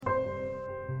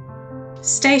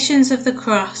Stations of the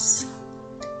Cross.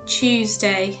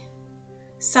 Tuesday.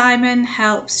 Simon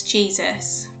helps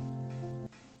Jesus.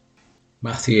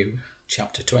 Matthew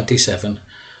chapter 27,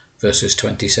 verses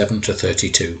 27 to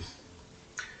 32.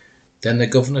 Then the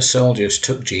governor's soldiers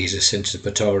took Jesus into the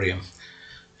praetorium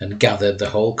and gathered the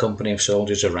whole company of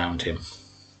soldiers around him.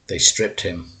 They stripped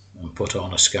him and put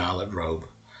on a scarlet robe,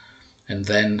 and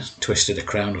then twisted a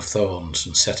crown of thorns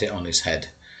and set it on his head.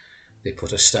 They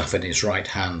put a staff in his right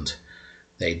hand.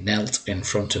 They knelt in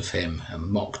front of him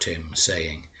and mocked him,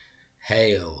 saying,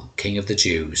 "Hail, King of the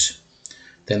Jews!"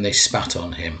 Then they spat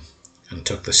on him and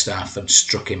took the staff and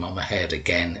struck him on the head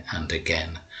again and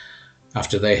again.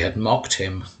 After they had mocked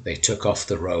him, they took off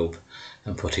the robe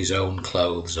and put his own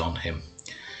clothes on him.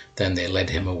 Then they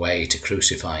led him away to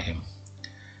crucify him.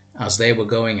 As they were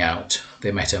going out,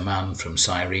 they met a man from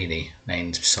Cyrene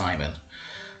named Simon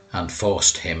and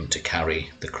forced him to carry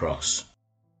the cross.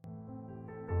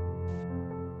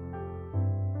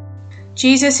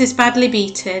 Jesus is badly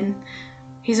beaten.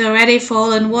 He's already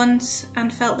fallen once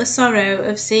and felt the sorrow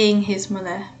of seeing his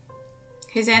mother.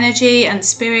 His energy and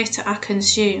spirit are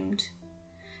consumed.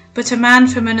 But a man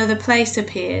from another place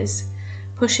appears,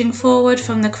 pushing forward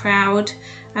from the crowd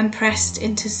and pressed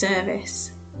into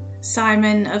service.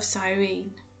 Simon of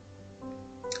Cyrene.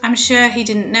 I'm sure he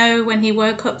didn't know when he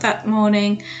woke up that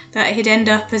morning that he'd end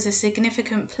up as a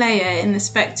significant player in the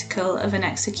spectacle of an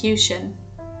execution.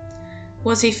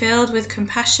 Was he filled with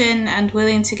compassion and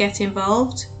willing to get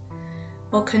involved?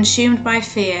 Or consumed by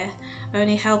fear,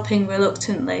 only helping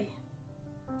reluctantly?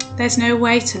 There's no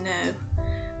way to know,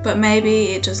 but maybe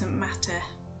it doesn't matter.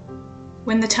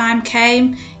 When the time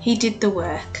came, he did the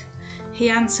work. He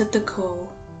answered the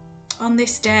call. On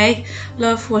this day,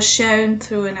 love was shown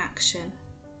through an action.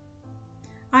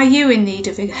 Are you in need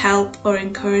of help or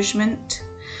encouragement?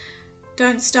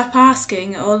 Don't stop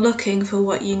asking or looking for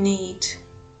what you need.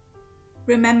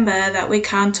 Remember that we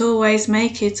can't always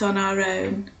make it on our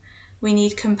own. We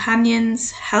need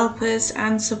companions, helpers,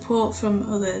 and support from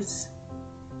others.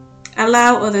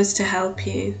 Allow others to help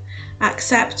you.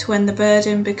 Accept when the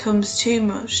burden becomes too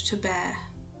much to bear.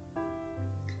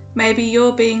 Maybe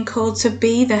you're being called to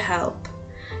be the help.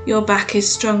 Your back is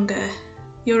stronger.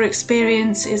 Your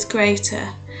experience is greater.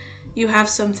 You have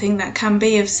something that can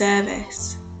be of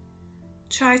service.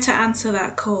 Try to answer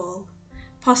that call,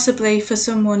 possibly for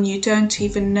someone you don't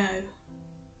even know.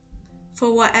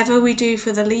 For whatever we do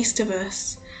for the least of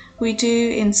us, we do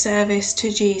in service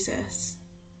to Jesus.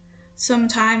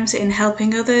 Sometimes in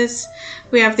helping others,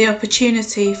 we have the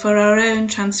opportunity for our own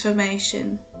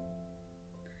transformation.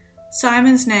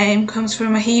 Simon's name comes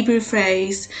from a Hebrew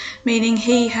phrase meaning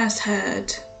he has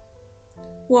heard.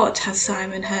 What has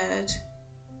Simon heard?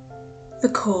 The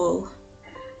call.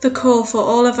 The call for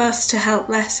all of us to help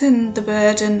lessen the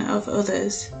burden of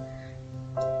others.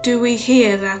 Do we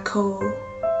hear that call?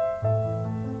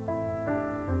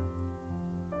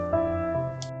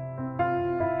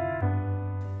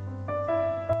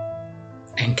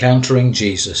 Encountering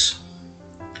Jesus.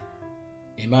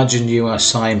 Imagine you are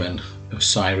Simon of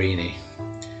Cyrene.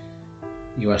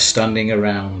 You are standing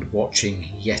around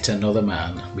watching yet another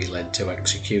man be led to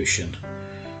execution,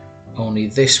 only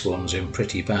this one's in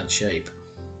pretty bad shape.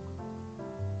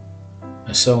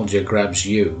 A soldier grabs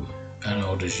you and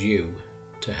orders you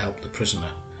to help the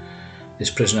prisoner,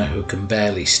 this prisoner who can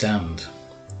barely stand.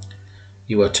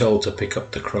 You are told to pick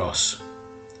up the cross.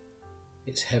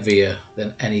 It's heavier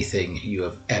than anything you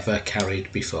have ever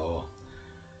carried before.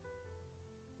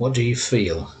 What do you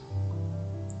feel?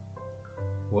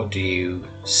 What do you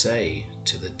say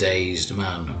to the dazed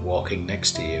man walking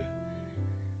next to you?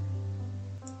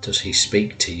 Does he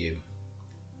speak to you?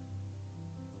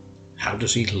 How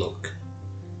does he look?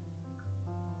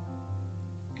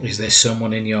 Is there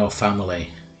someone in your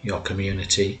family, your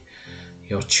community,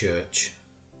 your church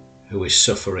who is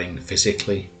suffering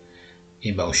physically,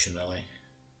 emotionally,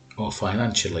 or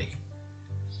financially?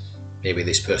 Maybe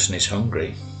this person is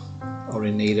hungry or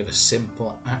in need of a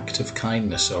simple act of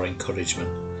kindness or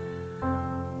encouragement.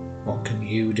 What can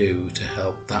you do to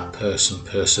help that person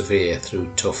persevere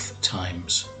through tough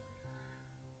times?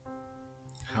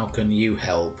 How can you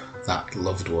help that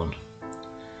loved one?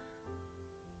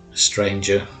 A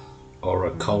stranger or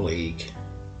a colleague?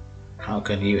 How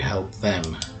can you help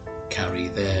them carry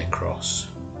their cross?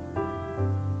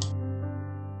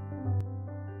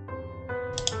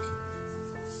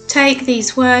 Take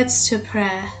these words to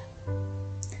prayer.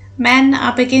 Men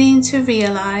are beginning to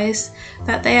realise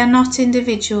that they are not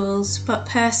individuals but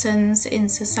persons in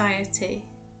society,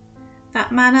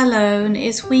 that man alone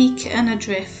is weak and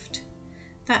adrift,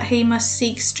 that he must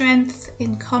seek strength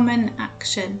in common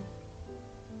action.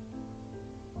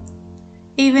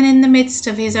 Even in the midst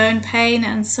of his own pain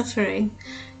and suffering,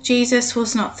 Jesus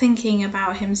was not thinking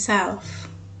about himself.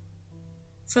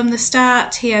 From the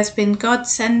start, he has been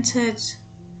God-centered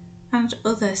and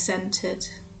other-centered.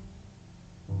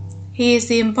 He is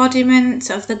the embodiment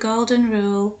of the golden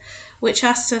rule, which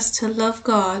asks us to love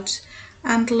God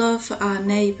and love our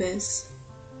neighbours.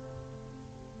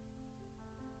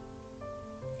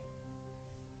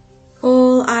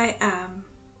 All I am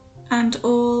and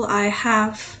all I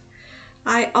have,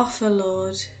 I offer,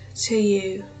 Lord, to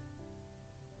you.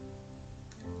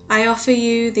 I offer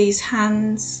you these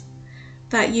hands,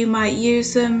 that you might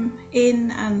use them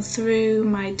in and through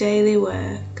my daily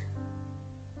work.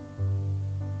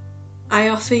 I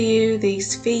offer you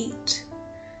these feet,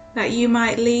 that you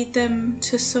might lead them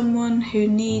to someone who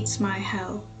needs my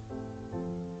help.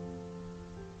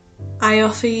 I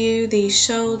offer you these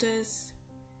shoulders,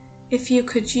 if you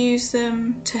could use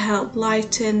them to help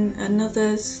lighten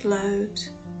another's load.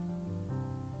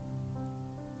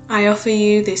 I offer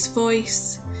you this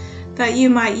voice, that you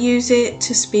might use it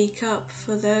to speak up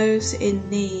for those in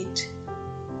need.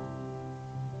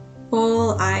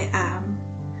 All I am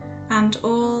and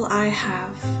all I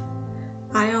have,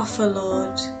 I offer,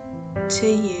 Lord, to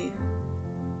you.